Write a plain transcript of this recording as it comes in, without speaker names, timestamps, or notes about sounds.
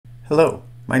Hello,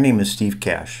 my name is Steve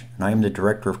Cash, and I am the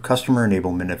Director of Customer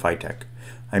Enablement at Vitec.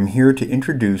 I'm here to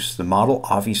introduce the Model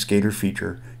Obfuscator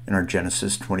feature in our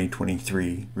Genesis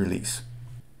 2023 release.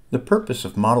 The purpose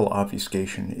of model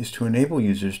obfuscation is to enable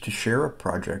users to share a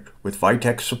project with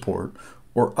Vitec support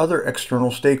or other external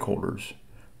stakeholders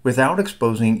without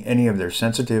exposing any of their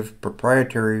sensitive,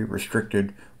 proprietary,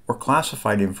 restricted, or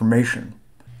classified information.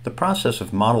 The process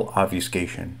of model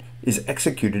obfuscation is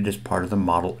executed as part of the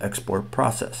model export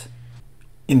process.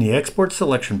 In the Export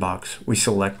selection box, we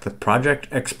select the Project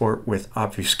Export with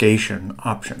Obfuscation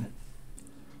option.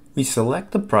 We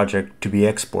select the project to be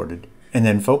exported and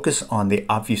then focus on the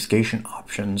obfuscation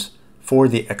options for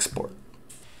the export.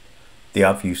 The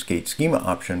Obfuscate Schema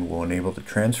option will enable the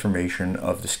transformation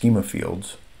of the schema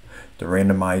fields. The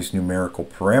Randomized Numerical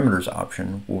Parameters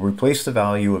option will replace the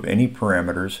value of any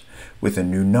parameters with a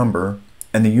new number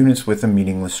and the units with a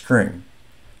meaningless string.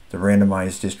 The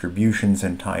Randomized Distributions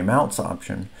and Timeouts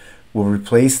option will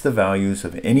replace the values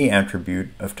of any attribute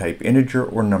of type integer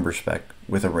or number spec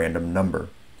with a random number.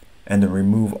 And the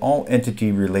Remove All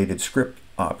Entity-Related Script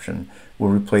option will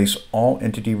replace all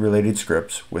entity-related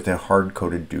scripts with a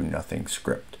hard-coded do-nothing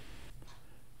script.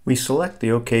 We select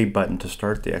the OK button to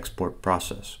start the export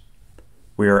process.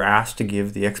 We are asked to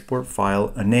give the export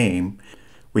file a name.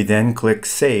 We then click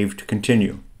Save to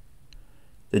continue.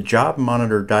 The Job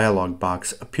Monitor dialog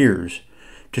box appears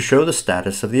to show the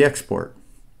status of the export.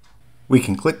 We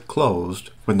can click Closed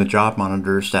when the Job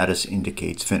Monitor status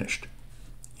indicates finished.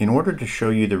 In order to show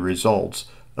you the results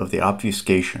of the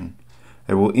obfuscation,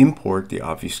 I will import the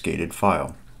obfuscated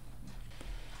file.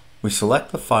 We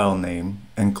select the file name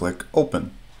and click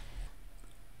Open.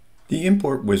 The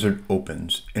import wizard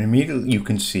opens, and immediately you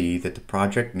can see that the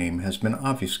project name has been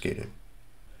obfuscated.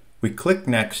 We click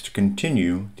Next to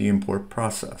continue the import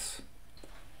process.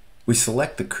 We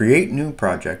select the Create New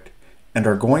Project and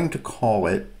are going to call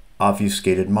it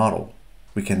Obfuscated Model.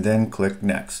 We can then click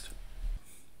Next.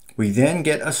 We then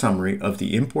get a summary of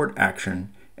the import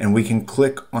action and we can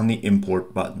click on the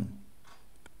Import button.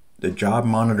 The Job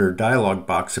Monitor dialog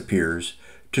box appears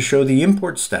to show the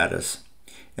import status,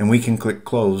 and we can click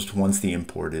Closed once the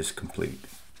import is complete.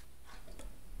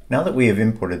 Now that we have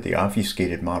imported the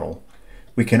obfuscated model,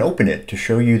 we can open it to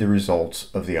show you the results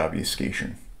of the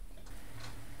obfuscation.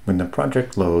 When the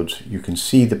project loads, you can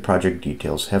see the project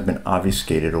details have been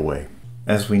obfuscated away.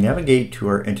 As we navigate to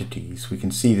our entities, we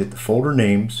can see that the folder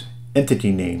names,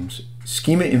 entity names,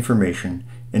 schema information,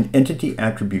 and entity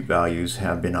attribute values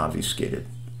have been obfuscated.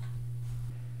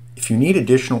 If you need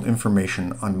additional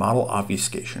information on model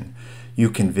obfuscation,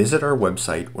 you can visit our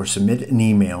website or submit an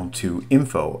email to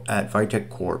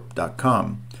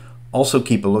info@viteccorp.com. Also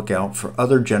keep a lookout for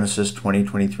other Genesis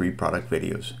 2023 product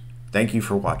videos. Thank you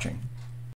for watching.